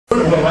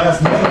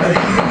I'd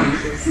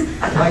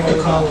like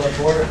to call the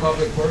Board of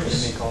Public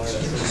Works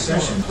into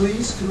session,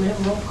 please. Could we have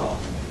a roll call?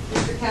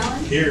 Mr.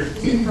 Callen? Here.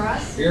 Mr.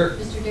 Frost? Here.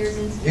 Mr.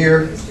 Derzinski?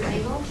 Here. Mr.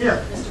 Engel?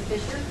 Here. Mr.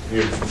 Fisher?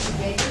 Here. Mr.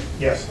 Gager?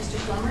 Yes. Mr.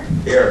 Plummer?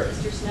 Here.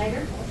 Mr.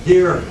 Snyder?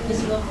 Here.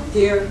 Ms. Wilkins?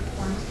 Here.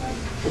 Quorum's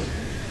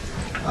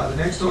present. The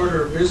next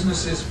order of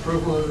business is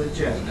approval of the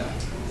agenda.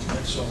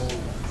 So,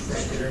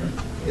 Mr. Chairman.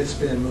 It's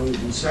been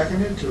moved and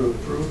seconded to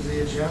approve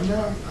the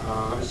agenda.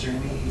 Is there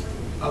any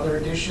other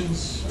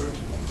additions or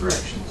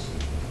corrections?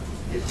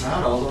 If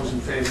not, all those in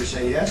favor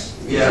say yes.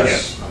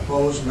 Yes.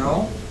 Opposed,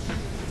 no.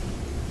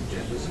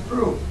 Agenda is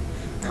approved.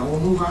 Now we'll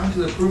move on to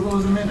the approval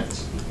of the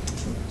minutes.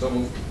 So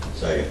moved.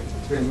 Second.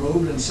 It's been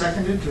moved and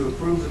seconded to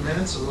approve the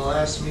minutes of the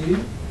last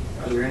meeting.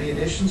 Are there any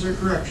additions or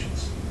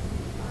corrections?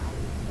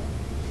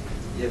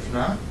 If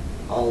not,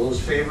 all those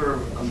in favor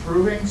of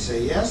approving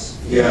say yes.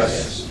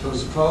 Yes.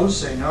 Those opposed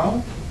say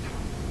no.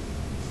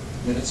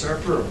 Minutes are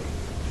approved.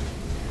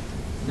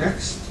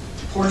 Next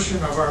portion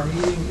of our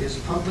meeting is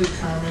public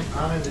comment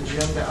on an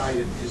agenda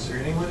item. Is there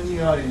anyone in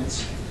the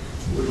audience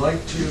who would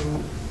like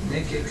to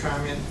make a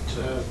comment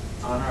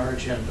on our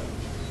agenda?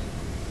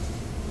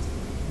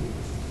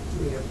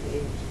 We have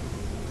page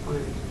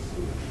one.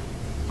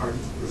 Pardon?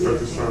 Is that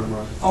the sign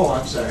line? Oh,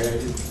 I'm sorry, I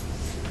didn't.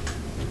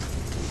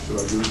 Should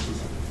I do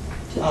this?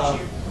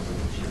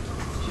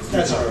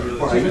 That's all right.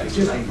 Well,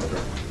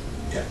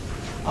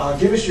 yeah.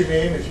 Give us your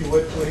name, if you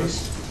would,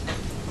 please.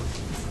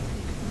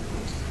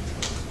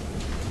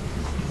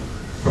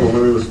 Hello, my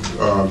name is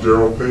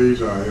Gerald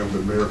Page. I am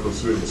the mayor for the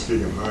city of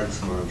Muskegon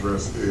Heights. My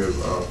address is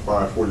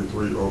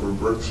 543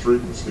 Overbrook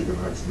Street, Muskegon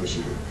Heights,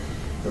 Michigan.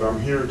 And I'm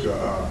here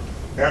to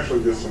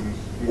actually get some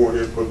more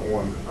input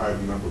on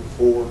item number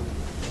 4.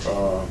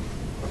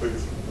 I think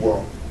it's,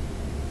 well,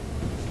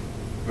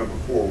 number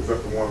 4, was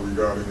that the one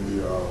regarding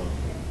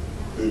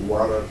the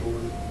water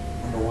authority?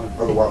 Number 1.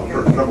 Oh, the water,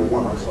 number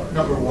 1, I'm sorry.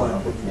 Number 1,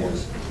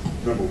 Yes.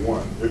 Number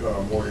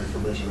 1, more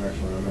information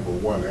actually on number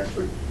 1,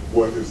 actually,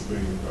 what is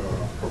being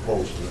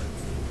proposed there.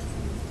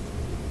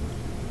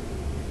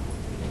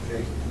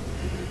 Okay.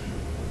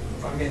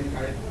 I mean,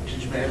 did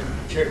you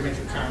care to make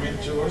a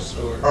comment to us,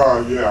 or?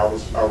 Yeah,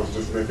 I was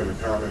just making a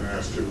comment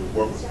as to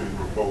what was being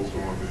proposed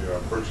on the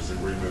purchase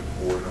agreement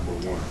for number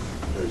 1,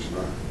 page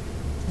 9.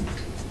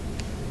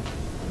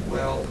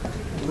 Well,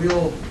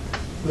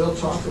 we'll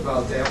talk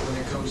about that when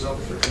it comes up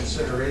for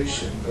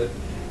consideration, but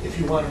if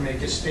you want to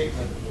make a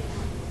statement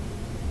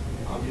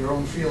of your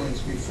own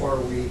feelings before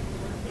we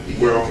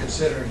begin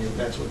considering it,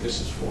 that's what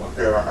this is for.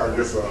 And I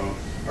guess I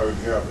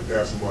didn't have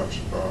as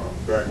much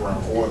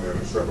background on that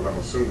and stuff, but I'm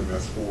assuming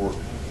that's for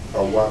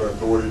a water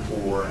authority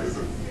for, is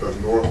it the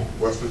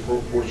northwestern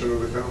portion of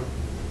the county?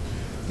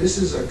 This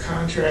is a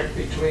contract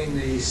between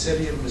the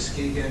city of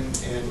Muskegon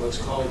and what's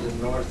called the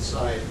North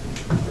Side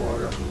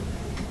Water.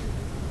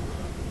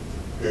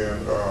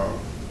 And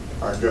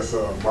I guess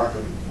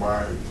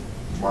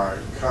my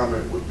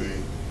comment would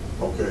be,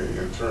 okay,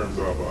 in terms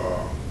of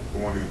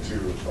going into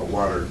a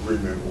water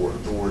agreement or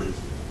authority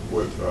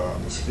with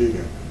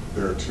Muskegon,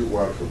 there are 2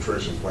 water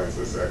filtration plants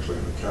that's actually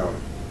in the county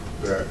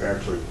that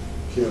actually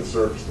can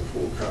service the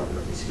full county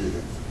of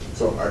Muskegon.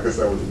 So I guess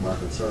that would be my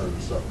concern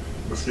and stuff.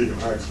 Muskegon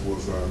Heights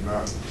was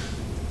not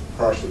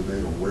partially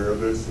made aware of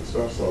this and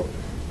stuff, so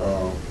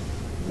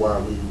why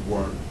we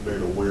weren't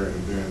made aware,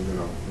 and then, you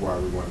know, why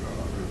we weren't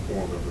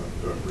informed of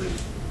the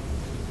agreement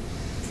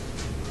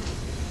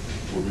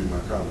would be my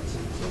comments.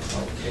 So.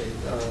 Okay,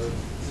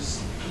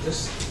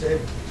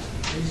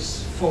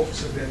 these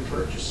folks have been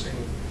purchasing,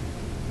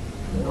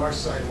 the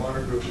Northside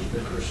Water Group has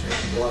been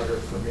purchasing water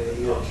for many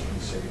years from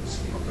the city of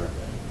Muskegon. Okay,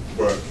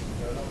 but,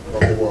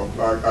 okay, well,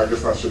 I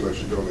guess I should let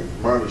you go then.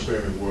 My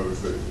understanding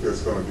was that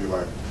it's going to be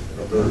like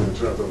a third in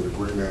terms of the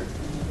agreement,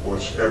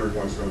 which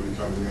everyone's going to be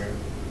coming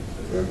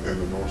in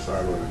the north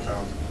side of the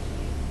county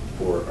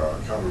for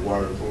county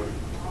water authority.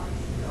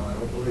 No, I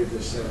don't believe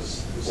this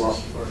says this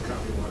is for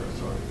county water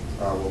authority.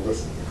 Well,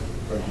 listen,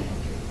 thank you.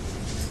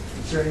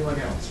 Is there anyone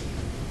else?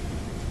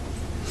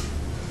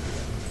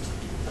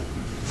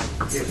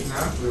 If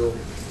not, we'll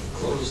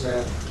close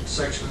that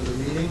section of the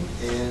meeting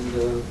and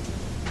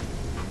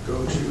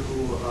go to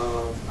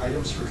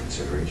items for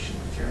consideration.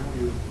 Karen,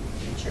 will you?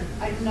 Sure.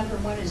 Item number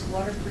 1 is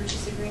water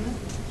purchase agreement.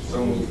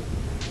 So moved.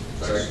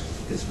 Second.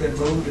 It's been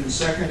moved and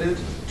seconded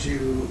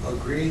to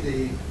agree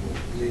the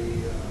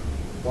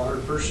water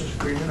purchase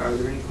agreement. Are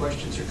there any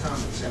questions or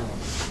comments, Alan?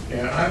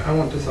 Yeah, I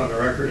want this on the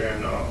record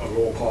and a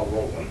roll call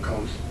vote when it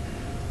comes.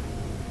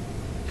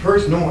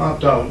 First, no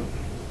opt-out.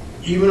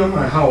 Even on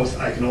my house,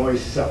 I can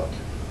always sell it.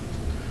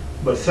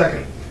 But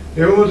second,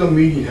 there was a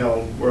meeting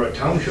held where a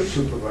township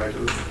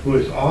supervisor, who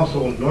is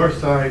also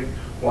Northside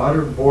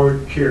Water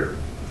Board Chair,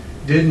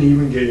 didn't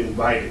even get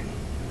invited.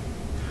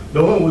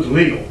 Though it was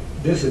legal,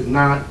 this is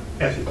not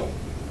ethical.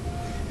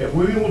 If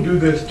we will do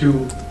this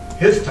to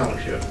his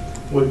township,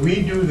 would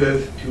we do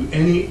this to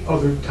any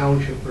other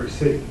township or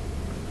city?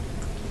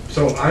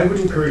 So I would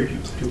encourage you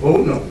to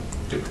vote no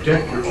to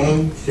protect your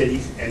own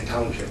cities and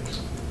townships.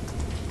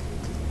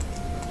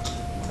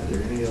 Are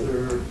there any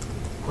other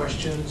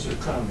questions or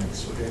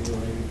comments? Would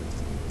anyone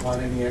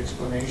Want any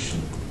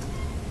explanation?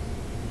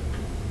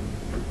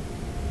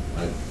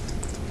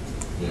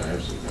 Yeah, I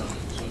have some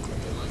comments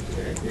I'd like to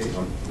make. Okay.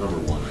 Number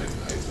one, I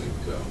think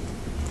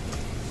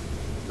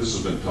this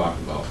has been talked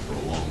about for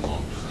a long,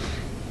 long time.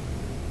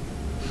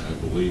 And I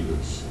believe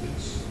it's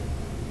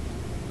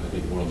I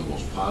think one of the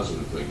most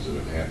positive things that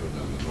have happened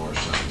on the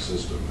north-south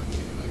system.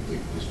 And I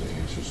think just to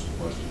answer some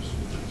questions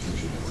and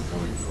confusion that were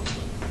coming from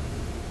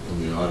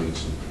the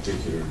audience, in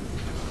particular,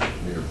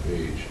 Mayor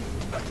Page.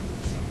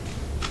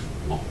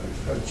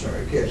 I'm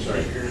sorry, I can't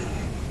Sorry. hear.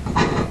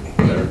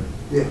 Better?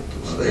 Yeah,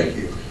 thank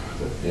you.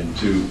 And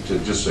to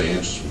just to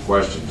answer some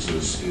questions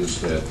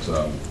is that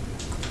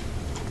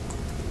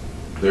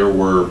there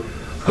were,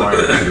 prior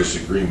to this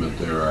agreement,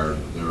 there are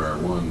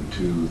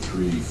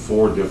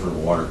 4 different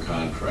water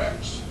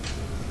contracts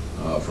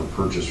for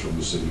purchase from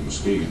the city of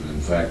Muskegon.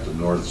 In fact,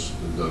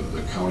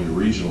 the county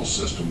regional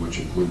system, which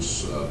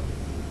includes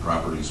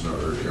properties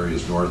or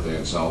areas north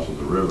and south of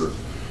the river,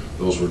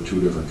 those were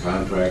 2 different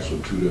contracts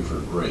with 2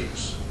 different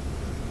rates.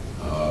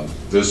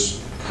 This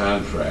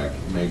contract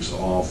makes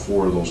all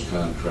 4 of those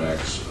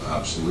contracts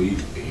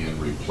obsolete and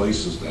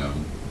replaces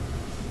them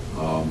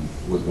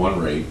with 1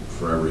 rate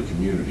for every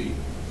community.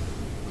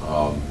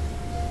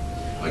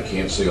 I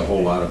can't say a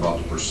whole lot about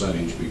the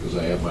percentage because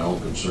I have my own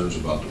concerns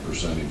about the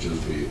percentages.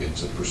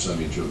 It's a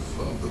percentage of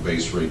the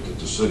base rate that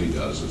the city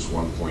does. It's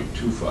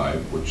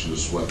 1.25, which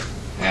is what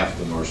half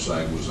the north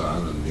side was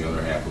on, and the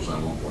other half was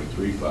on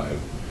 1.35.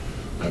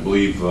 I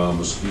believe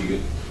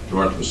Muskegon,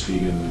 North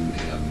Muskegon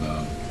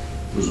and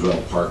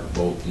Roosevelt Park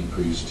both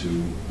decreased to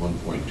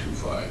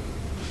 1.25.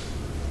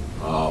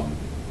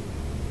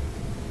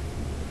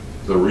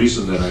 The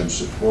reason that I'm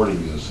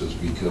supporting this is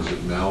because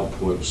it now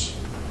puts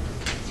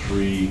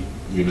 3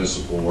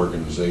 municipal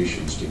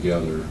organizations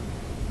together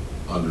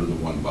under the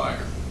 1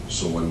 buyer.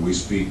 So when we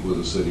speak with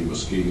the city of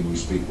Muskegon, we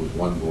speak with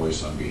 1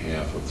 voice on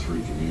behalf of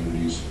 3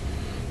 communities.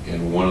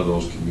 And one of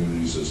those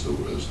communities is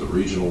the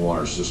regional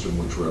water system,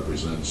 which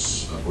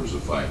represents upwards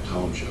of 5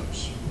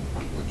 townships,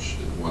 which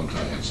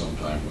at some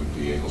time would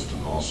be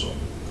Eggleston also.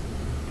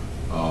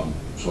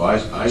 So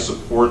I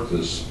support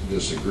this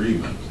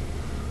agreement,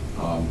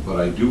 but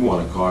I do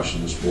want to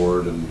caution this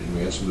board, and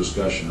we had some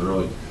discussion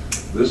early,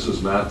 this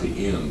is not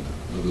the end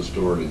of the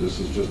story. This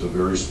is just a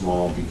very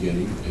small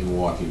beginning in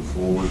walking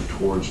forward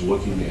towards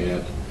looking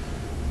at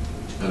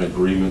an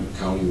agreement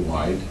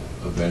countywide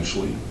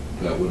eventually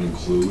that would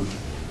include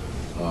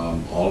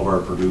all of our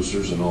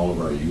producers and all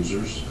of our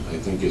users. I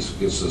think it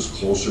gets us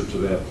closer to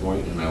that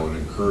point, and I would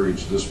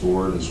encourage this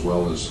board as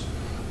well as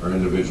our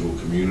individual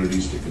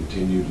communities to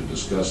continue to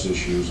discuss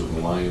issues of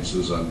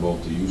alliances on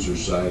both the user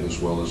side as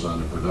well as on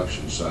the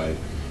production side,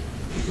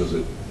 because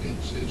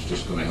it's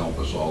just going to help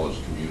us all as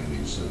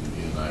communities.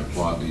 And I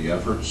applaud the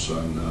efforts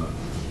on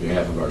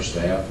behalf of our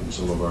staff and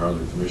some of our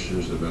other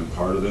commissioners that have been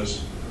part of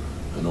this.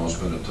 I know it's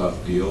been a tough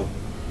deal.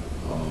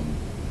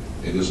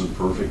 It isn't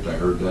perfect. I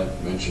heard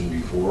that mentioned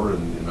before,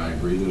 and I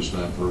agree that it's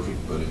not perfect,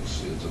 but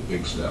it's a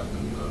big step,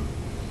 and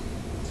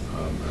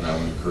I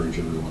would encourage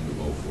everyone to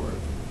vote for it.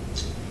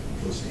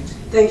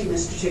 Thank you,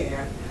 Mr.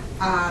 Chair.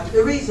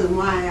 The reason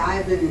why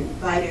I've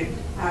invited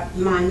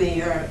my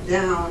mayor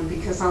down,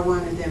 because I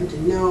wanted them to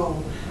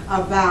know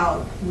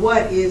about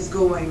what is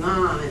going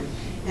on.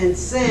 And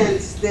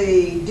since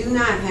they do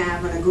not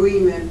have an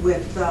agreement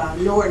with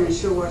Norton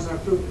Shores or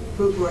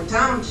Fruitport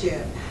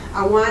Township,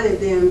 I wanted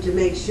them to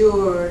make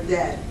sure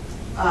that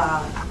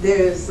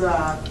there's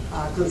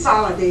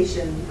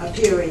consolidation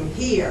appearing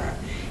here.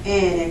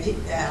 And if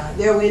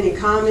there were any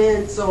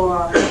comments,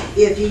 or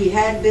if he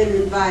had been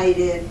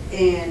invited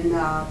and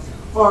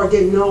or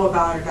didn't know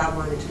about it, I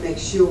wanted to make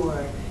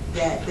sure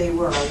that they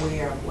were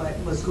aware of what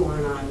was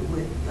going on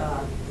with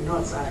the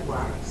Northside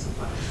water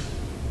supply.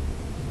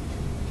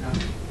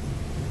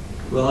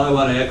 Well, I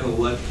want to echo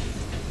what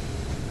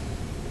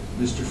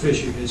Mr.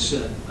 Fisher has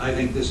said. I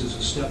think this is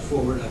a step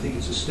forward. I think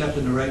it's a step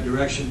in the right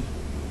direction.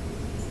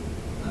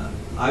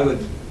 I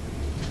would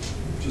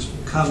just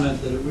comment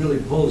that it really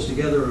pulls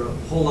together a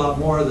whole lot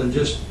more than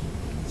just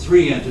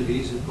 3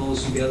 entities. It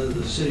pulls together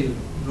the city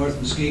of North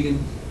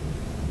Muskegon,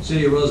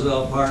 city of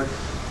Roosevelt Park,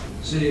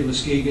 city of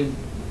Muskegon,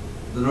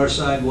 the North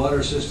Side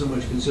water system,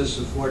 which consists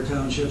of 4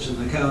 townships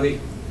in the county.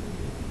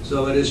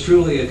 So it is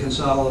truly a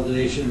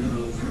consolidation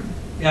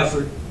of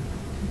effort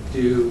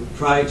to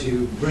try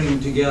to bring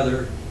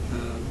together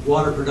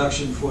water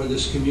production for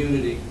this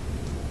community.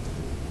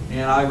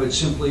 And I would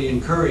simply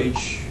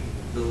encourage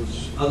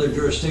those other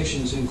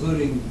jurisdictions,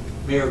 including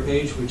Mayor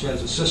Page, which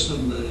has a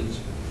system that is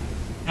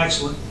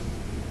excellent,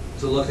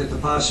 to look at the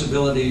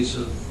possibilities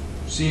of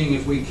seeing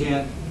if we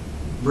can't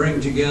bring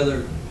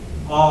together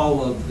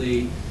all of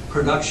the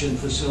production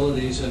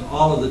facilities and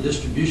all of the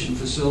distribution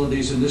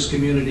facilities in this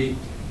community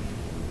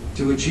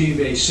to achieve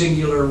a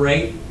singular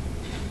rate,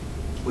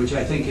 which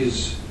I think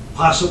is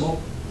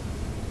possible,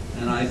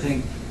 and I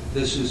think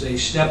this is a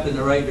step in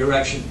the right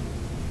direction.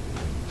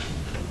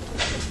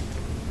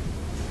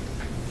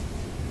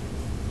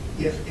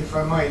 If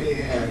I might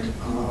add,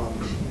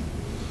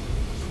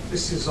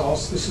 this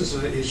is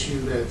an issue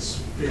that's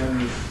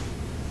been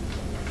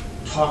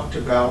talked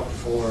about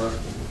for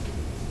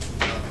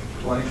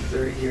 20,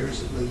 30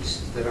 years at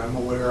least, that I'm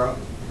aware of.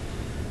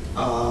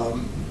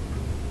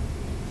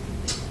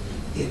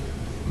 It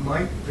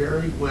might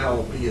very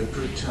well be a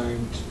good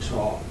time to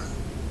talk,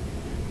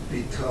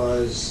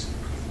 because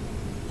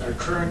our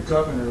current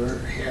governor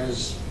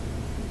has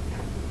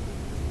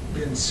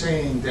been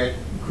saying that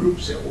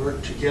groups that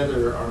work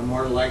together are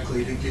more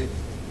likely to get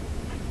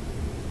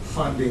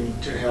funding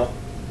to help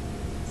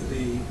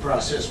the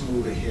process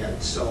move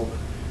ahead. So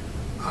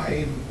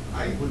I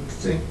would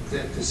think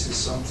that this is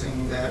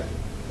something that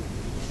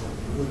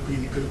would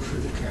be good for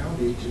the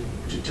county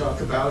to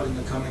talk about in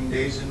the coming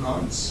days and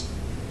months,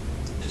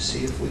 to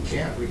see if we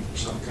can't reach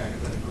some kind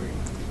of an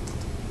agreement.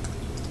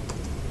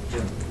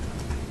 Jim?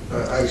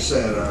 I've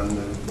sat on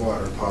the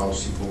Water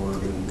Policy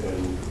Board and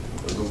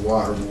the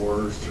Water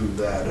Wars through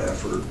that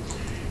effort,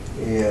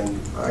 and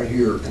I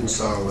hear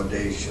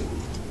consolidation,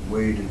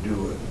 way to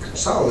do it.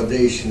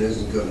 Consolidation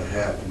isn't going to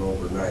happen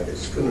overnight.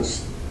 It's going to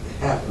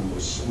happen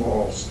with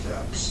small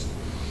steps.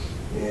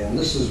 And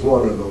this is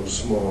one of those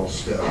small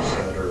steps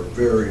that are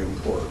very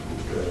important.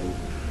 And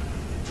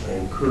I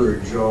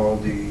encourage all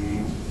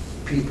the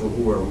people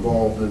who are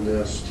involved in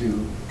this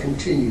to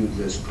continue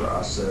this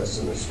process,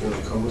 and it's going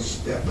to come a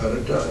step at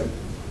a time.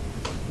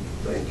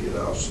 Thank you, and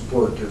I'll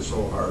support this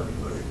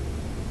wholeheartedly.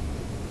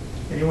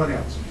 Anyone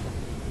else?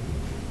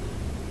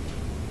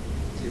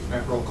 If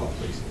not, roll call,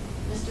 please.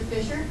 Mr.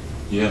 Fisher?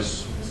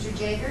 Yes. Mr.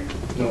 Jaeger?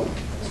 No.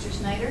 Mr.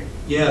 Snyder?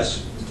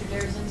 Yes. Mr.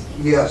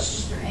 Derzinski?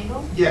 Yes. Mr.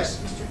 Engel? Yes.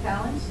 Mr.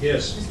 Collins?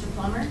 Yes. Mr.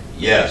 Plummer?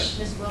 Yes.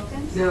 Ms.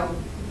 Wilkins? No.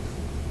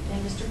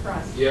 And Mr.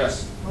 Cross?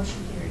 Yes.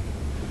 Motion carried.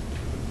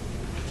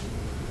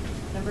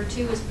 Number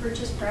 2 is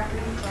purchase property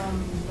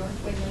from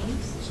Northway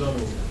Lanes. So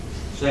moved.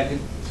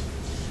 Second.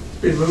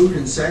 Been moved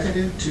and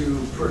seconded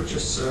to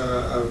purchase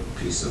a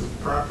piece of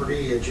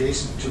property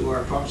adjacent to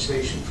our pump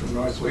station from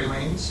Northway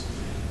Lanes.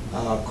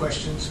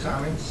 Questions,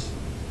 comments?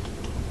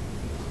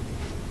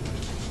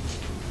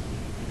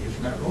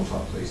 If not, roll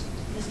call, please.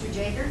 Mr.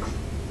 Jaeger?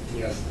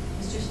 Yes.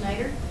 Mr.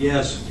 Snyder?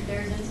 Yes. Mr.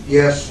 Derzinski?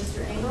 Yes.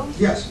 Mr. Engel?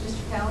 Yes.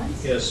 Mr.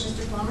 Collins? Yes.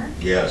 Mr. Plummer?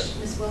 Yes.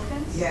 Ms.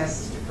 Wilkins?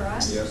 Yes. Mr.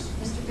 Cross? Yes.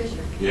 Mr.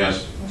 Fisher?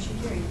 Yes. Motion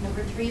carried.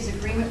 Number 3 is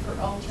agreement for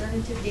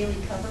alternative daily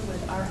cover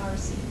with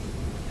RRC.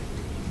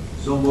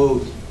 So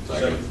moved.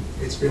 Second.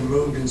 It's been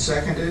moved and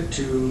seconded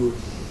to,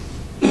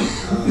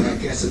 I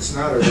guess it's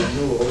not a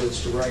renewal,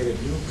 it's to write a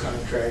new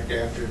contract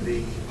after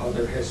the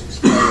other has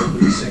expired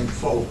with the same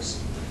folks.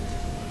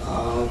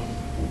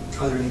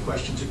 Are there any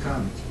questions or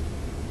comments?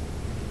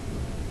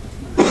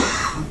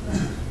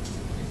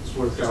 It's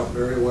worked out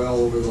very well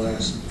over the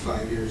last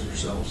 5 years or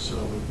so. So,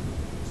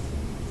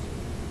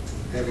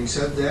 having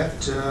said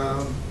that,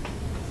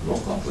 roll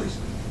call, please.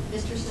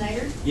 Mr.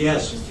 Snyder?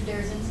 Yes. Mr.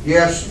 Derzinski?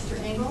 Yes. Mr.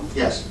 Engel?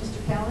 Yes.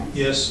 Mr. Collins?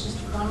 Yes.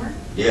 Mr. Plummer?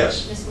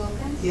 Yes. Ms.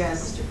 Wilkins?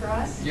 Yes. Mr.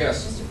 Cross?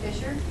 Yes. Mr.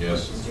 Fisher?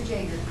 Yes. Mr.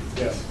 Jaeger?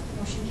 Yes.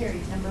 Motion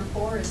carried. Number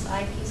 4 is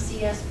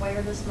IPCS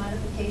wireless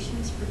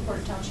modifications for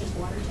Port Township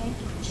water tank.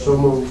 So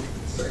moved.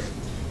 Second.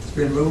 It's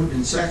been moved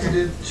and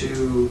seconded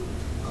to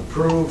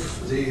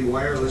approve the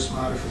wireless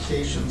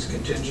modifications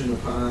contingent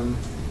upon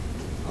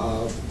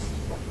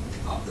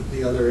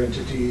the other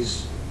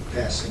entities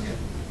passing it.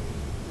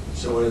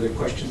 So are there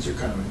questions or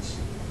comments?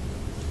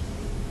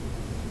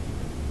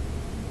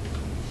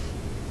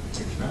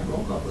 If not,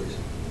 roll call, please.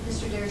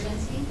 Mr.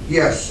 Derzinski?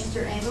 Yes.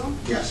 Mr. Engel?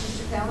 Yes.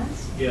 Mr.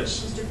 Collins? Yes.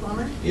 Mr.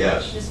 Plummer?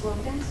 Yes. Ms.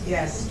 Wilkins?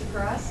 Yes. Mr.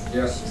 Cross?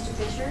 Yes. Mr.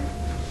 Fisher?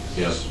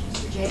 Yes.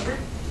 Mr. Jaeger?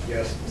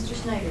 Yes. Mr.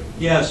 Snyder?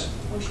 Yes.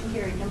 Motion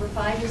carried. Number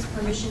 5 is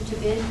permission to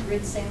bid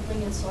grid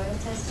sampling and soil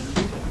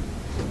testing.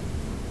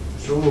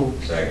 So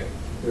moved. Second.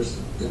 There's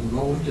been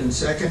moved and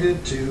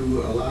seconded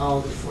to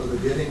allow for the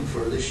bidding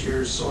for this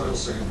year's soil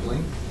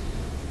sampling.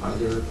 Are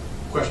there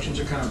questions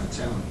or comments,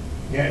 Alan?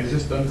 Yeah, is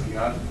this done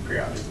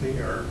periodically,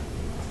 or?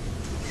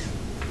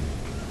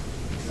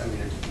 I mean,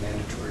 it's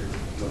mandatory,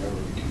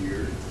 whatever, 2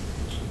 years.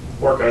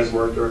 Mark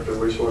Eisenberg, Director of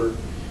Wastewater.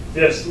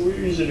 Yes, we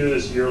usually do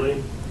this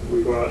yearly.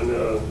 We go out in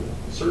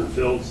certain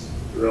fields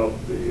throughout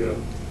the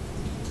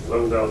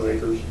 11,000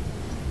 acres.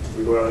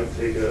 We go out and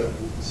take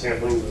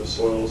samplings of the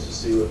soils to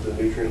see what the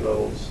nutrient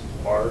levels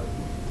are.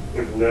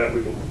 And from that,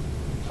 we can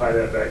tie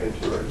that back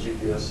into our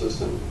GPS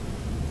system,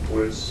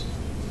 which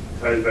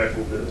ties back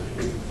into the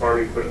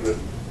farm equipment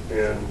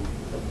and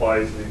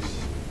applies these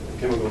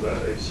chemicals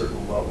at a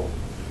certain level.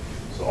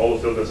 So all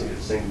the field doesn't get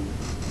the same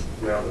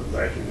amount of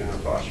nitrogen or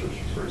phosphorus,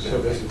 for So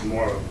example. this is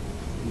more of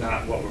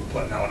not what we're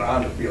putting out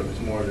on the field, it's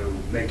more to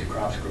make the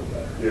crops grow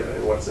better. Yeah,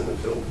 and what's in the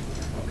field.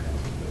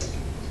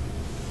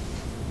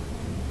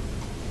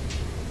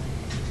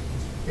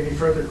 Any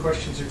further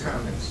questions or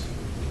comments?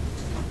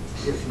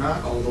 If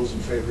not, all those in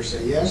favor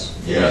say yes.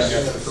 Yes.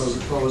 Those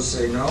opposed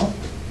say no.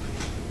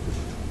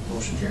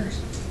 Motion carries.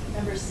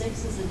 Number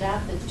 6 is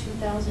adopt the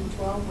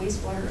 2012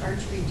 wastewater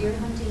archery deer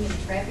hunting and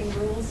trapping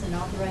rules and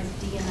authorize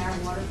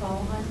DNR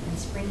waterfowl hunt and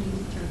spring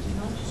youth turkey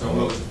hunt. So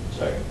moved.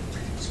 Second.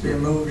 It's been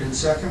moved and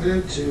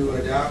seconded to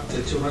adopt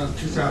the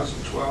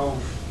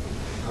 2012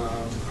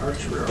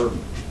 archery, or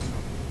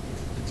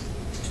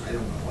I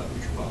don't know what we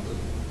should call it,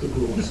 the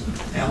rules.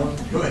 Alan,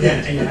 go Yeah,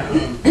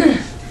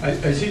 ahead.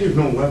 I see there's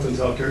no weapons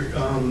out there.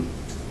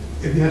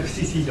 If you had a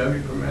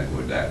CCW permit,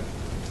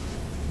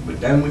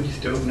 would you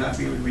still not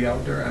be able to be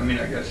out there? I mean,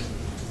 I guess.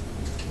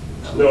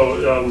 No,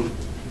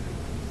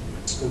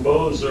 the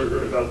bows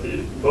are about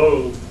the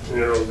bow and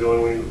arrows, the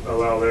only one we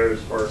allow there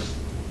as far as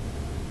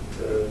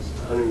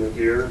hunting the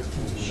deer.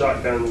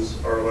 Shotguns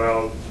are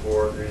allowed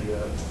for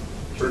the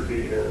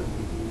turkey and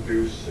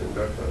goose and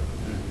duck hunt.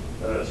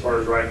 As far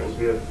as rifles,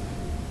 we have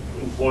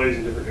employees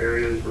in different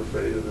areas. We're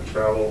afraid of the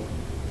travel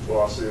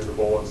velocity of the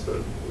bullets,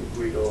 but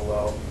we don't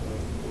allow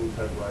any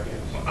type of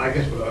rifles. I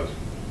guess what I was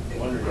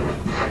wondering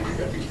is, you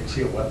got these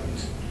concealed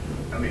weapons.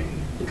 I mean,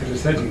 because it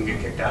says you can get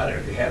kicked out of there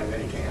if you have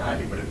anything on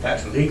you, but if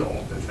that's legal,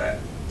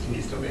 can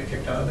you still get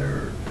kicked out of there?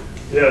 Or?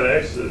 Yeah, the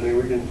exit, I mean,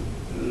 we can,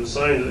 the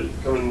signs that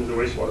come into the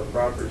wastewater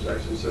properties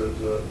actually says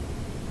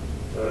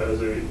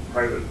as a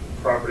private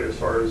property as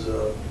far as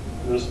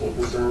municipal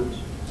concerns,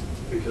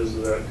 because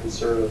of that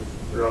concern of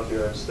throughout the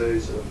United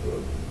States of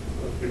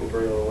people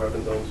bringing their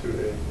weapons onto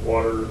a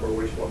water or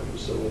wastewater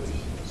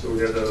facilities. So we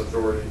have that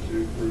authority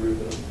to remove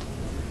them.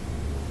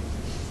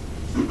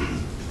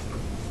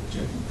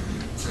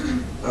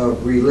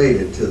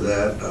 Related to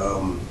that,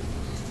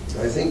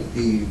 I think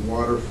the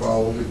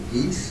waterfowl, the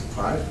geese,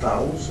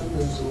 5,000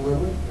 is the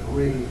limit.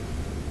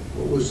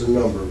 What was the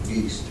number of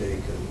geese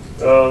taken?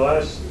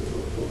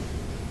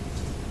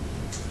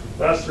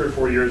 Last 3 or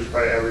 4 years,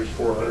 probably averaged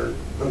 400.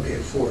 Okay,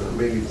 400,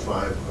 maybe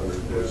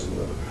 500 was the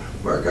limit.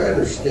 Mark, I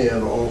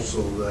understand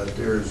also that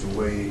there's a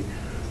way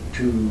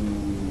to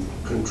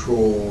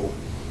control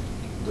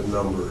the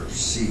number of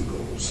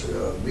seagulls,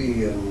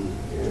 be in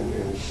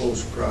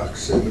close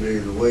proximity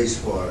to the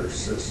wastewater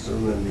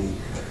system, and the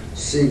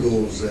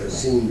seagulls that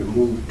seem to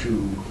move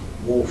to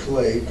Wolf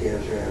Lake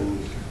and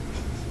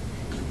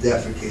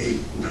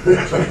defecate,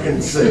 if I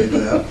can say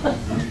that.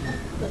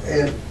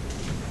 And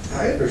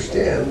I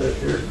understand that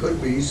there could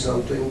be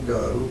something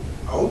done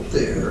out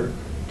there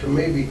to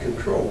maybe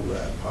control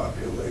that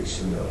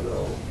population. I don't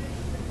know.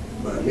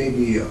 I may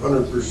be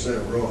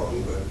 100%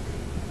 wrong, but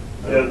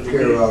I don't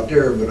care out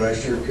there, but I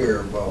sure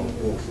care about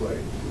Wolf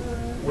Lake.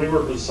 We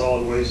work with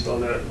solid waste on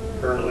that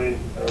currently,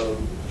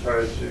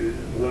 try to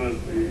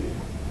limit the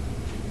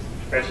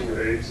hatching of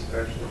eggs,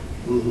 actually,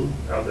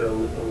 out there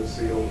on the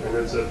seal. And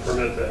it's a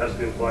permit that has to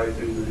be applied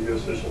through the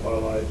U.S. Fish and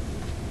Wildlife,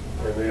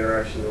 and they are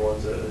actually the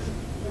ones that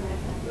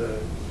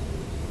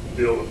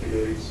deal with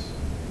the eggs.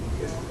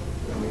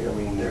 I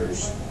mean,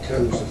 there's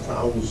tens of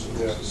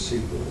thousands of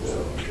seagulls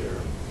out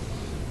there.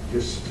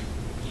 Just.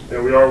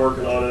 Yeah, we are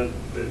working on it.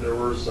 There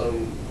were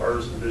some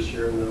harvested this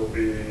year, and there will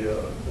be in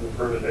the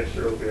permit next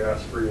year. It will be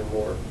asprey and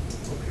more.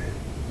 Okay.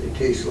 They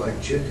taste like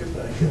chicken.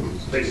 I can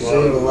Takes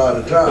save a lot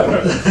of time.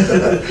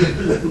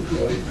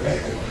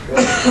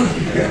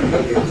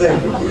 Okay,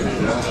 thank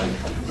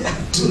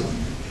you.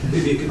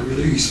 Maybe you can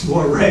release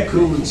more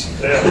raccoons.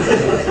 Yeah.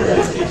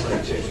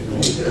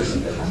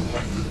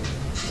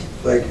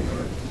 Thank you.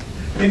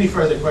 Any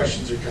further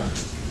questions or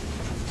comments?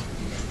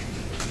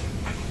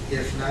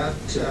 If not,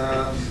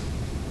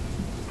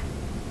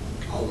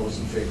 all those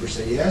in favor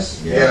say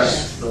yes.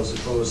 Yes. Those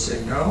opposed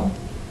say no.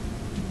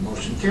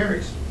 Motion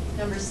carries.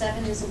 Number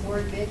 7 is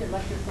award bid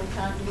electrical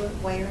conduit,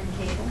 wire and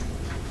cable.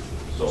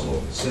 So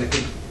moved.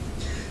 Second.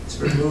 It's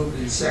been moved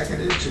and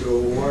seconded to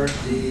award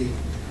the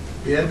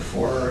bid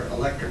for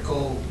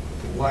electrical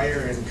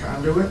wire and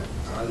conduit.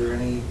 Are there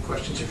any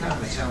questions or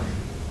comments,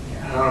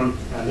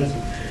 Alan?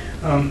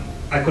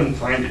 I couldn't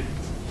find it.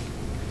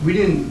 We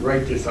didn't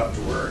write this up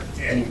to where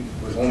it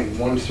was only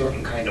one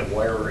certain kind of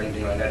wire or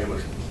anything like that. It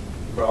was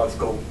broad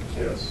scope.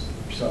 Yes.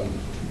 So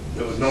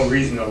there was no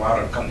reason a lot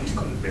of companies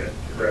couldn't bid.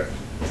 Correct.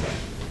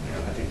 Yeah,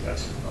 I think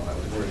that's all I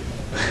was worried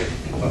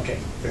about. Okay,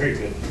 very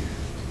good.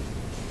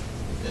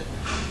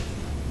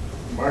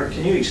 Mark,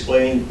 can you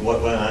explain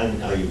what went on,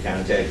 how you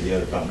contacted the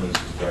other companies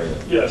to try to?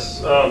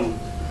 Yes.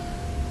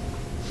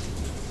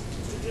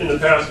 In the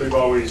past, we've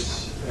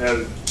always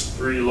had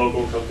 3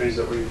 local companies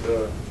that we've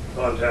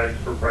contacted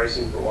for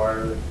pricing for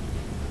wire,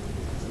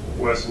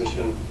 West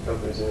Michigan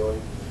companies anyway,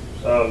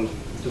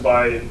 to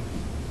buy and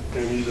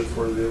use it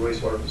for the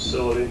wastewater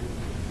facility.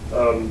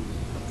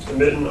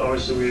 Mitten,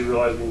 obviously, we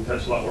realized we can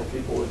touch a lot more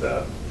people with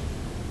that.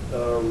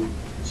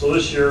 So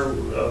this year,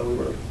 we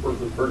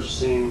worked with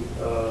purchasing,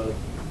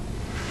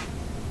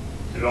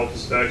 develop the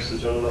specs, the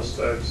general enough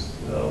specs,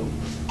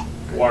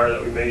 wire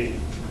that we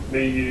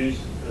may use,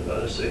 and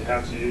not necessarily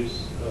have to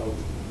use,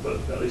 but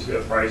at least we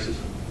have prices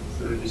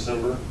through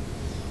December.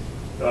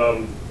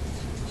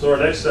 So our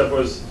next step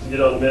was to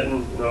get on the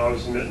Mitten.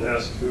 Obviously Mitten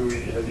asked who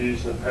we had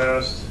used in the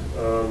past.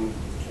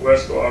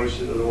 Wesco,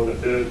 obviously, they're the one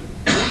that did.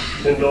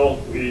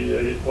 Kendall, we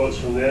get quotes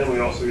from them. We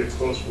also get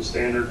quotes from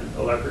Standard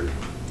Electric.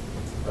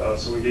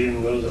 So we gave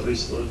them those, at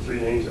least the 3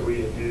 names that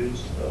we have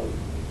used.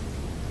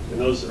 And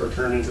those are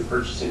turned into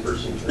purchasing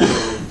turned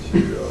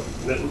into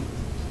Mitten.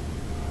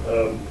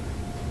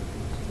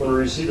 When we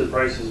received the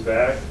prices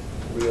back,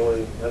 we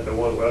only had the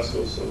one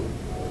Wesco, so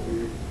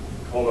we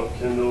called up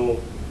Kendall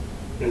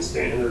and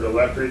Standard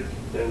Electric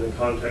and the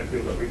contact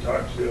people that we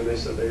talked to, and they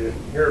said they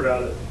didn't hear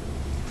about it.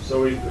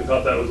 So we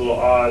thought that was a little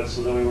odd,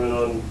 so then we went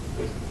on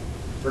with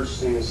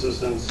purchasing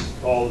assistants,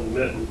 called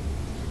Mitten.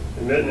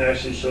 And Mitten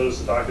actually showed us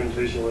the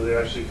documentation where they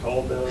actually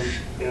called them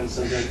and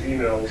sent them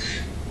emails.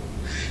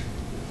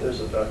 There's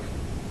a duck.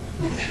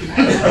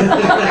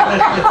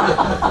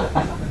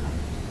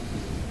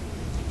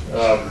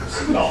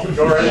 No,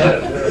 go right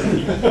ahead.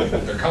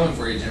 They're coming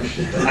for you, Jim.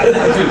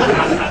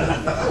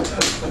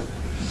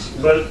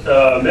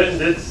 But Mitten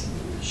did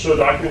show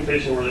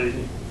documentation where they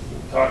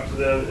talked to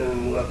them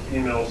and left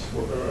emails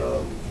for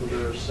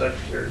their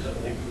secretaries, I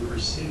think, who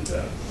received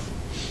that.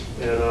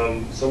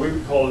 And so we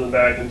called them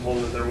back and told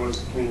them that there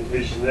was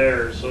communication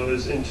there. So it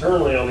was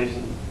internally on these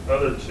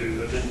other two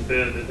that didn't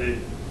bid, that the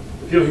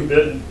people who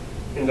bid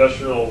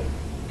industrial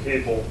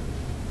cable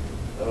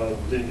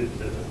didn't get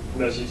the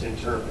message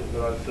internally.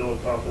 But I feel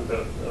confident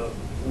that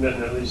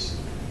Mitten at least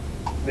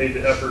made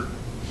the effort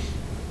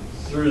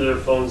through their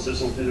phone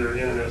system, through their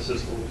internet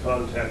system, to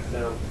contact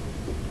them.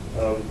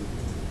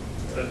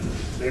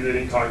 Maybe they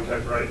didn't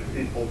contact right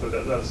people, but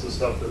that's the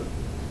stuff that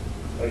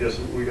I guess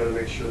we got to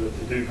make sure that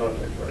they do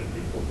contact right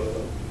people.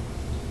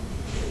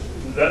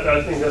 But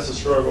I think that's a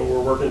struggle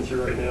we're working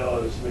through right now,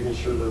 is making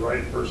sure the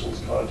right person's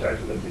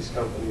contacted at these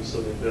companies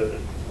so they bid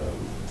it.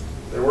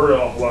 There were an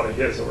awful lot of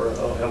hits. I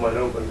don't have mine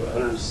open, but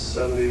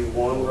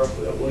 171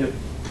 roughly, I believe.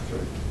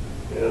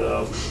 Yep. And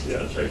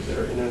yeah, it's right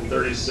there. And then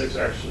 36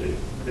 actually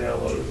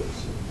downloaded it.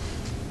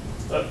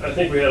 So I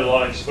think we had a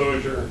lot of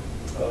exposure.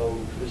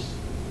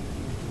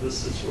 This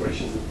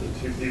situation, the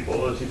two people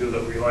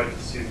that we like to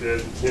see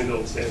bid, Kendall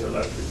and Standard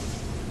Electric,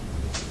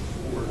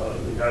 were not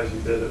the guys who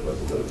did it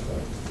wasn't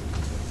notified.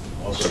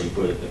 Also, you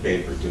put it in the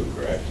paper too,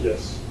 correct?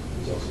 Yes,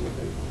 it's also in the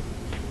paper.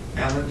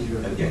 Alan, did you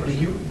have a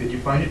question? Did you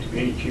find it to be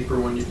any cheaper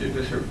when you did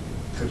this, or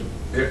because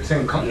the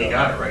same company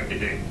got it, right?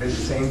 Did they bid the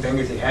same thing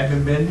as they had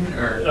been bidding,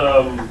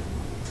 or?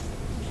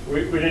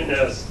 We didn't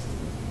ask.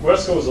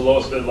 Wesco was the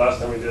lowest bid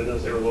last time we did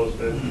this. They were the lowest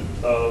bid.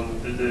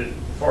 The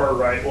far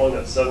right one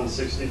at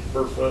 $760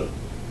 per foot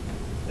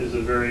is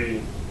a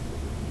very,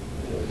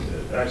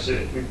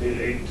 actually we paid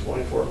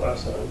 $820 for it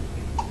last time.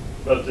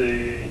 But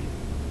the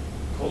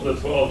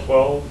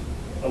 1212,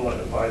 I'm not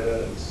gonna buy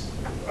that.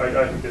 I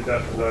can get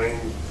that for $9.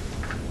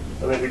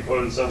 I think we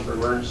quoted some for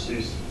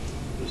emergencies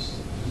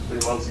just 3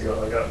 months ago,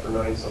 and I got it for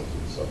 $9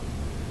 something. So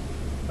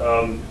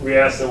we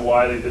asked them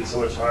why they did so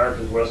much higher,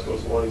 because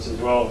Wesco's one. He says,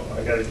 well,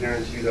 I got to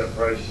guarantee you that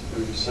price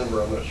through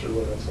December. I'm not sure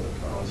what that's going to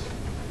cost.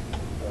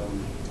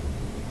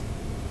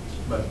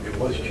 But it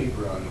was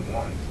cheaper on the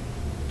one.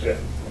 Yeah.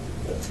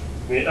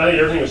 I mean, I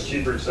think everything was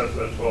cheaper except for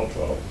that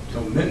 1212.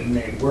 So Mitten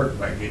may work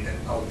by getting it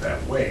out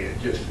that way. It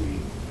just, we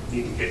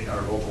need to get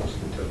our locals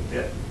into the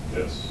bid.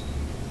 Yes.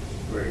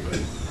 Very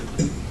good.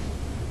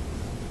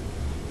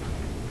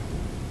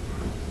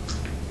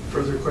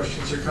 Further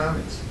questions or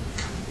comments?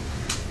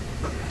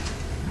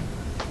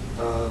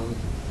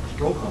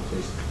 Roll call,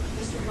 please.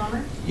 Mr.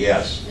 Plummer?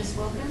 Yes. Ms.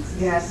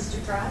 Wilkins? Yes.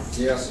 Mr. Cross?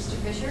 Yes. Mr.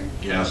 Fisher?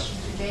 Yes.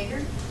 Mr.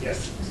 Jaeger?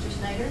 Yes. Mr.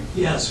 Snyder?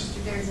 Yes.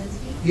 Mr.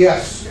 Berezinski?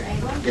 Yes. Mr.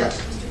 Engel?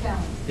 Yes. Mr.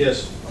 Fallon?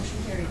 Yes. Motion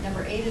carried.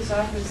 Number 8 is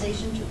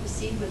authorization to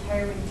proceed with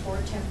hiring 4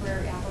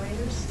 temporary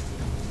operators.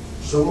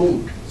 So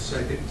moved.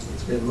 Second.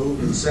 It's been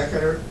moved and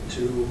seconded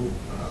to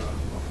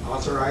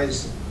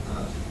authorize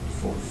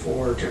for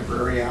 4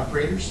 temporary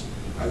operators.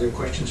 Are there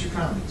questions or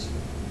comments?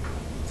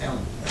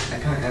 Alan? I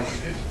kind of have,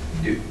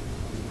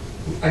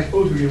 I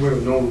suppose we would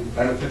have known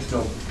benefits,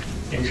 no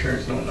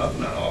insurance, no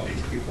nothing on all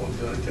these people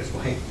doing it this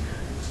way.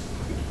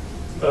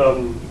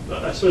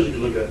 I suppose you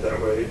could look at it that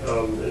way.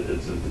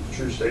 It's a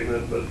true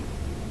statement, but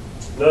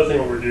another thing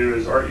what we're doing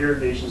is our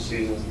irrigation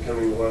season is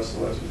becoming less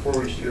and less. Before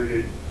we used to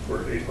irrigate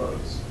for 8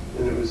 months,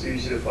 and it was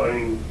easy to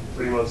find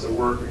 3 months of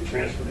work. We could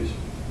transfer these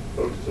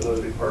folks to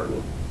another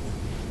department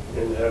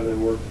and have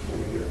them work for a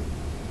year.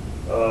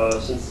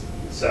 Since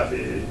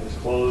Safi is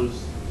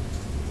closed,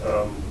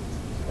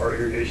 our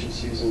irrigation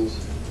seasons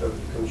have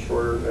become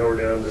shorter. Now we're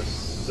down to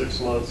 6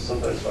 months,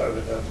 sometimes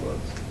 5.5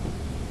 months.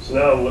 So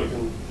now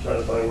I'm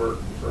trying to find work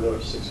for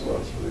another 6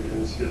 months,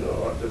 and it's getting a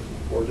lot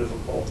more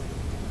difficult.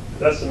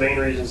 That's the main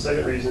reason.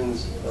 Second reason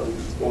is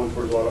going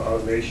towards a lot of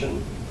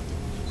automation.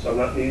 So I'm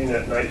not needing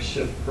that night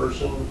shift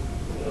person.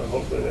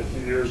 Hopefully in a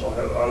few years I'll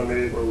have it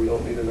automated where we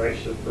don't need a night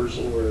shift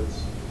person, where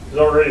because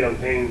already I'm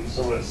paying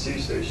someone at C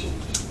Station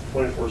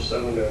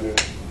 24/7 down there,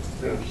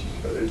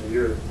 365 days a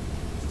year,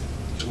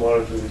 to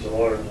monitor these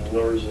alarms. There's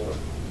no reason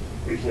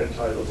we can't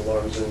tie those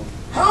alarms in,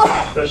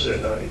 especially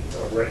at night.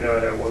 Right now I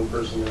have one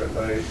person there at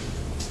night.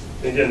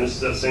 And again, this is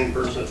that same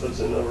person that puts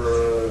in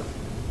over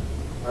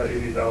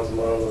 80,000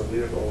 miles on a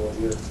vehicle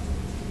a year.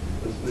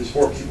 These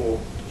 4 people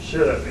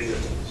share that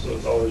vehicle, so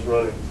it's always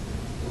running.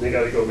 And they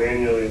got to go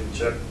manually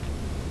check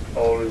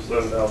all of these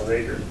 11,000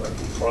 acres. If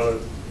I can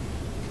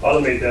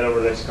automate that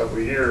over the next couple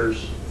of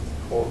years,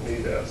 won't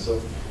need that.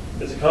 So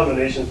it's a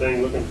combination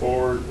thing, looking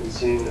forward and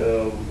seeing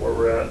where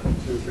we're at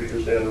 2 or 3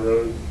 years down the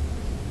road.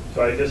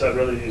 So I guess I'd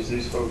rather use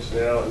these folks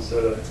now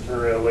instead of turn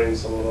around laying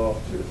someone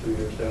off 2 or 3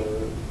 years down the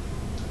road.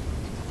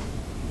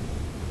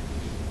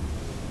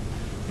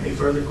 Any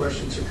further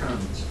questions or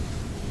comments?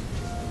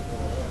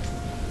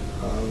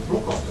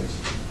 Roll call, please.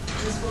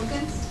 Ms.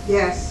 Wilkins?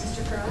 Yes.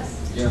 Mr.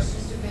 Cross? Yes.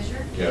 Mr.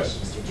 Fisher? Yes.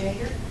 Mr.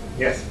 Jaeger?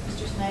 Yes.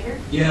 Mr. Snyder?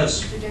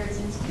 Yes. Mr. Derek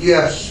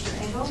Yes.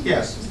 Mr. Engel?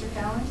 Yes. Mr.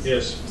 Collins?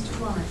 Yes. Mr.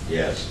 Plummer?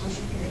 Yes.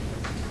 Motion carried.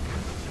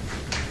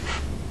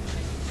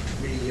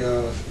 We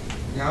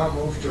now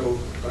move to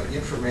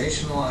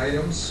informational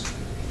items.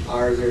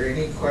 Are there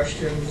any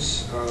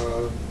questions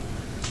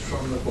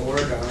from the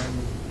board on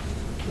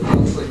the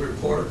monthly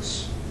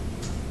reports?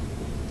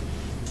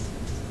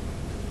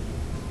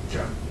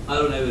 John? I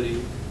don't have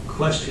any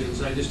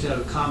questions, I just had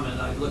a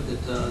comment. I looked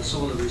at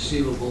some of the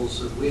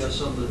receivables, and we have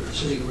some that are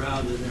sitting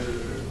around in there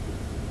that are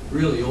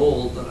really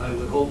old, and I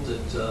would hope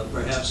that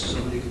perhaps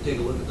somebody could take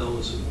a look at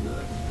those and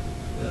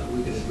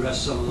we could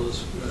address some of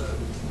those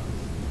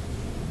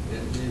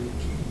and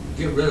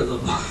get rid of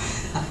them.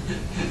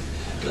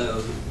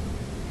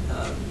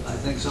 I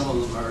think some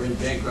of them are in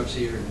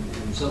bankruptcy,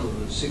 and some of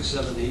them are 6,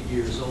 7, 8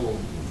 years old.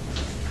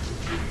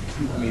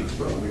 Well,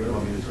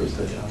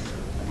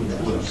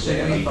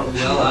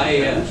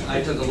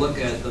 I took a look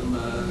at them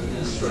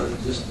and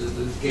just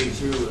came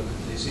through, and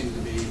they seem to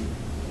be.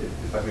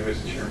 If I may,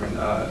 Mr. Chairman,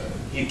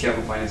 Heath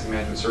Capital Finance and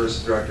Management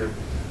Services Director.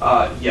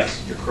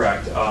 Yes, you're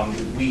correct.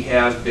 We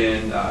have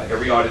been,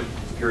 every audit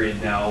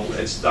period now,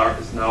 it's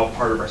now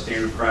part of our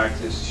standard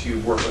practice to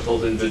work with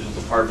those individual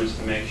departments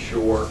to make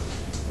sure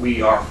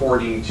we are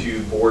forwarding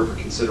to board for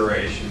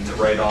consideration the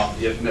write-off,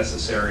 if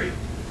necessary,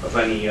 of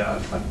any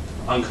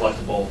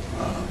uncollectible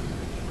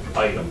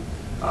item.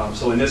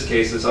 So in this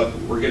case,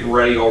 we're getting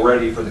ready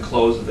already for the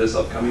close of this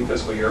upcoming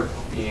fiscal year,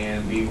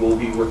 and we will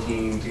be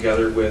working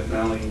together with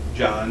not only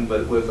John,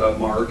 but with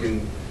Mark,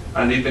 and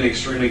they've been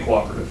extremely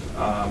cooperative.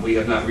 We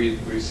have not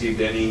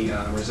received any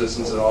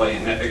resistance at all,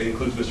 and that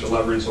includes Mr.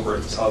 Leverance over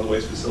at the solid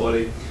waste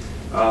facility.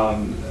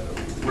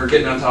 We're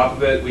getting on top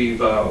of it. We've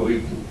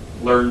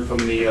learned from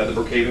the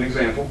Brookhaven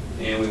example,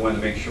 and we want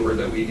to make sure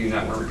that we do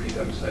not want to repeat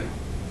that mistake.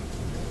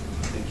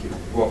 Thank you.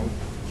 You're welcome.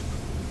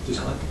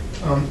 Just like.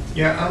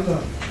 Yeah, on the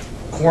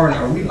corn,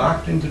 are we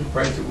locked into the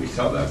price that we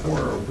sell that for,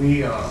 or are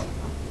we, or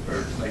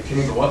like, can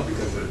it go up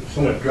because of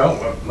so much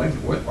drought? It might be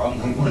worth a lot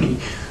more money.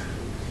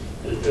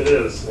 It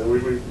is, and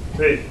we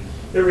pay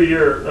every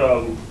year,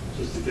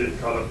 just to get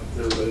caught up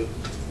there, but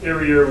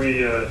every year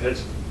we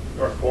hedge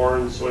our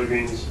corn,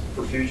 soybeans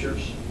for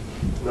futures.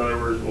 In other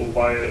words, we'll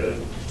buy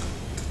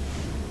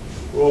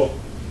well,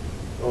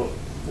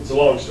 it's a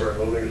long story,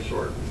 I'll make it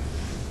short.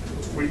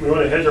 We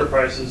want to hedge our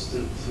prices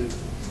to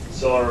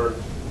sell our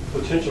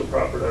potential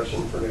crop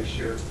production for next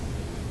year.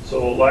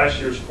 So last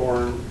year's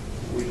corn,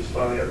 we just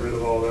finally got rid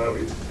of all that.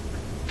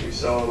 We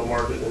sell on the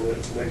market, and the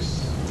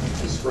next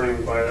spring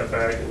we buy that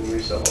back and we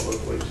sell it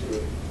locally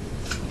to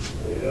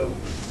a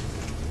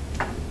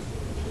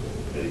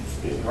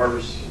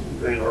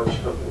grain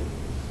harvest company.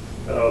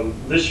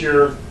 This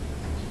year,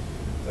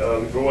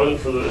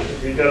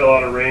 if we got a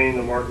lot of rain,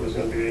 the market was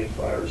going to be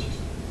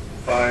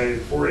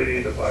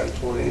 $4.80 to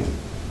 $5.20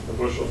 a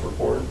bushel for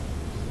corn.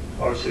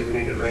 Obviously, we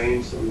needed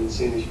rain, so we've been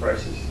seeing these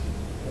prices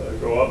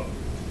go up.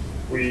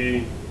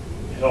 We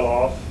held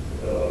off.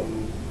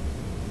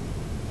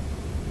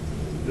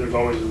 There's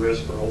always a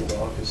risk for holding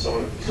off because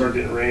if you start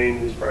getting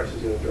rain, these prices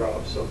are going to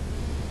drop. So,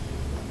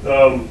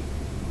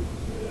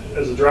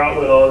 as the drought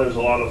went on, there's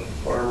a lot of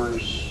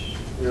farmers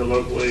here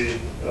locally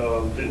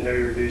didn't have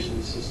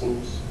irrigation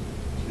systems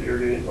to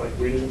irrigate like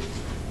we do.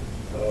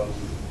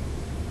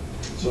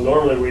 So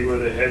normally we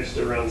would have hedged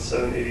around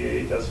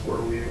 788. That's where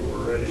we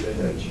were ready to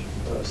hedge.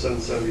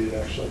 770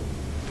 actually.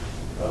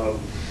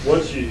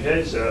 Once you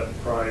hedge that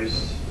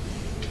price,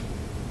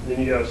 then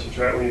you got to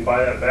subtract, when you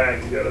buy that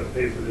back, you got to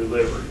pay for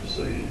delivery.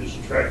 So you just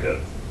subtract that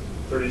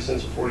 30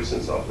 cents or 40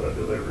 cents off of that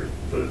delivery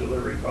for the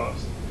delivery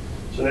cost.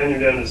 So then you're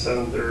down to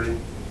 730.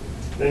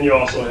 Then you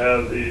also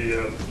have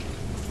the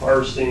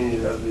harvesting,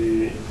 you have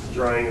the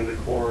drying of the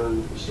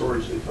corn, the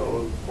storage of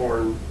the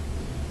corn,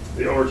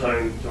 the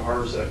overtime to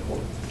harvest that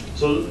corn.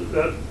 So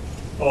that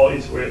all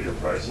eats away at your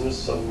price, and this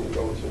is something we're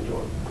going to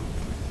enjoy.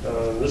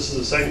 This is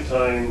the second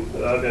time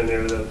that I've been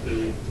there that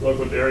the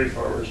local dairy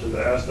farmers have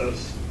asked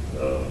us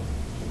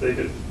if they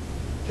could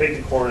take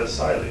the corn as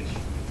silage.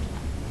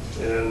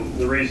 And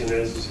the reason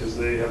is because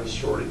they have a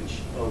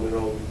shortage on their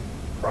own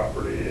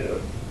property,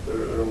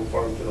 their own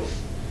farm fields.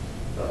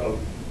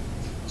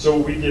 So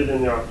we give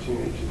them the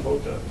opportunity to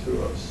quote that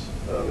to us.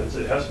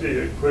 It has to be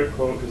a quick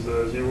quote because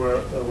as you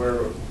were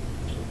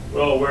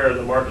well aware,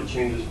 the market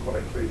changes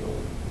quite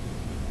frequently.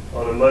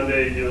 On a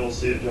Monday, you'll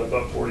see it jump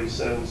up 40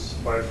 cents.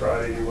 By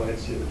Friday, you might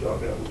see it drop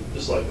down,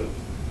 just like the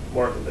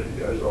market that you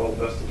guys are all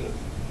invested in.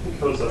 It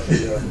goes up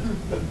and down.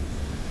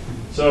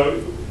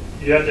 So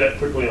you have to act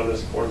quickly on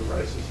this corn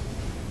prices.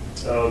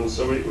 So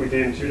we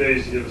gave them 2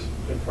 days to give us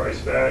the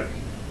price back.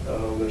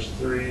 There was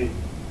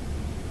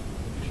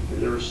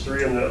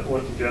three of them that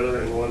went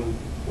together in one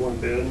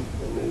bid, and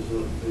there's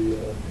the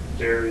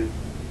dairy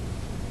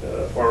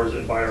farmers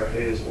that buy our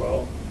hay as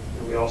well.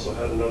 And we also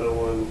had another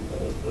one,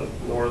 the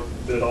north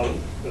bid on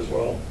it as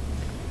well.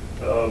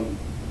 I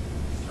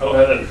don't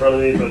have that in front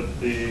of me, but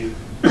the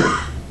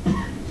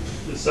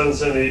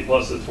 778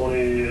 plus the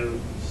 20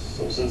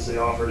 So since they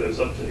offered it, it was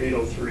up to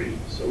 803.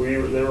 So they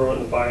were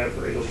wanting to buy it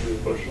for 803 a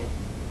bushel,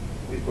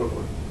 the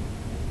equivalent,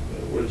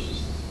 which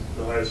is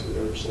the highest we've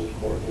ever seen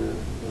corn here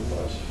in the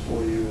last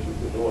 4 years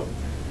we've been doing.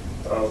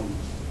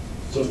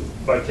 So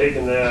by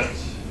taking that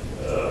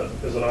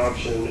as an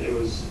option,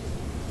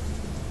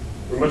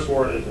 we're much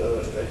more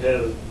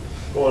ahead of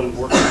going and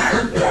working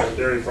with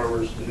dairy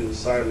farmers to do the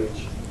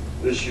silage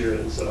this year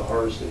instead of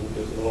harvesting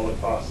because of all the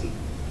costs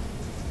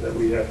that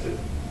we have to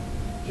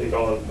take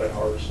on by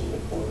harvesting the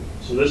corn.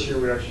 So this year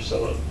we actually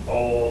sell it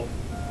all,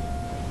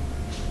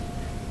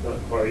 not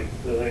quite,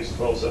 I think it's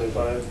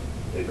 1275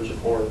 acres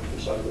of corn for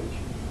silage.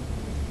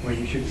 Well,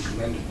 you should be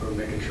commended for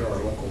making sure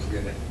our locals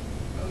get it.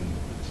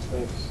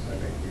 Thanks. I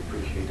think we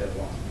appreciate that a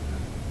lot.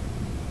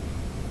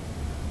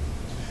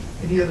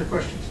 Any other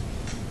questions,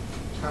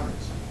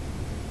 comments?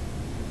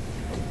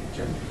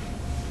 Jim?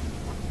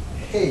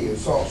 Hay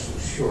is also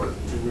short,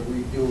 and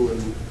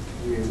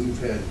we've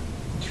had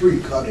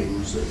 3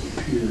 cuttings, it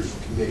appears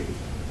to me,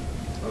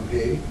 of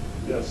hay.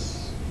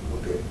 Yes.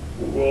 Okay.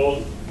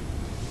 Well,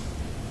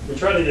 we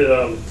try to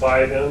get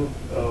 5 in.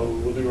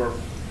 We'll do our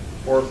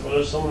 4th one.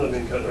 There's some that have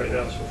been cut right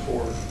now, so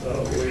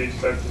 4. We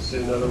expect to see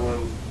another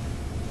one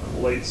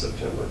late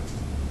September,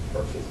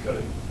 our 5th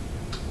cutting.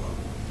 Wow,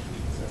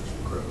 that's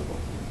incredible.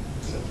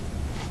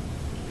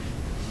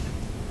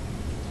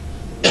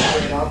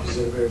 The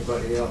opposite of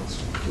everybody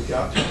else. We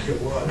got plenty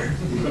of water.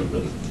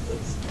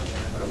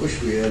 I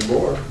wish we had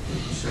more.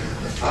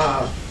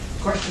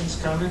 Questions,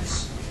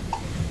 comments?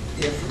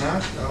 If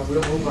not,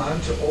 we'll move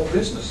on to old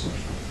business.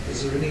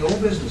 Is there any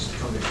old business to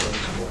come before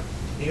this board?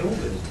 Any old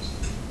business?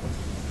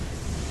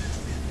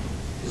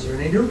 Is there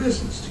any new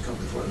business to come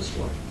before this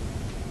board?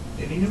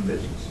 Any new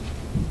business?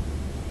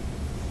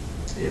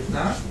 If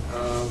not,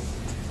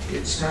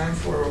 it's time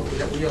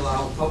that we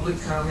allow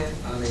public comment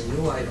on a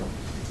new item.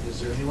 Is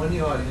there anyone in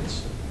the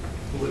audience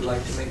who would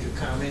like to make a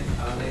comment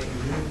on a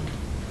new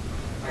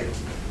item?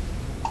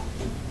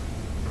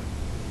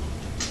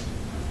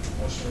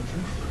 Motion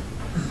adjourned.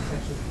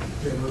 Thank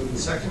you. Been moved and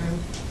seconded.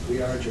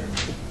 We are adjourned.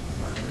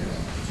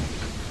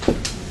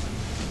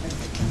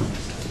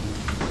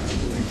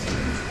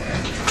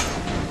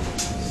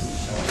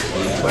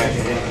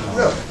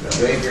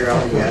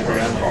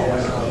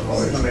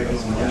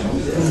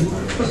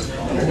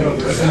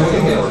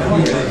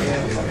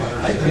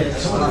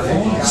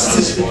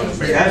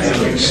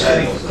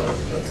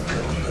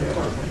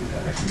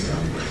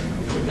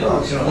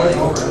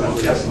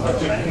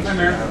 Hi,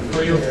 Mayor. How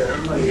are you?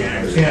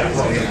 Yeah.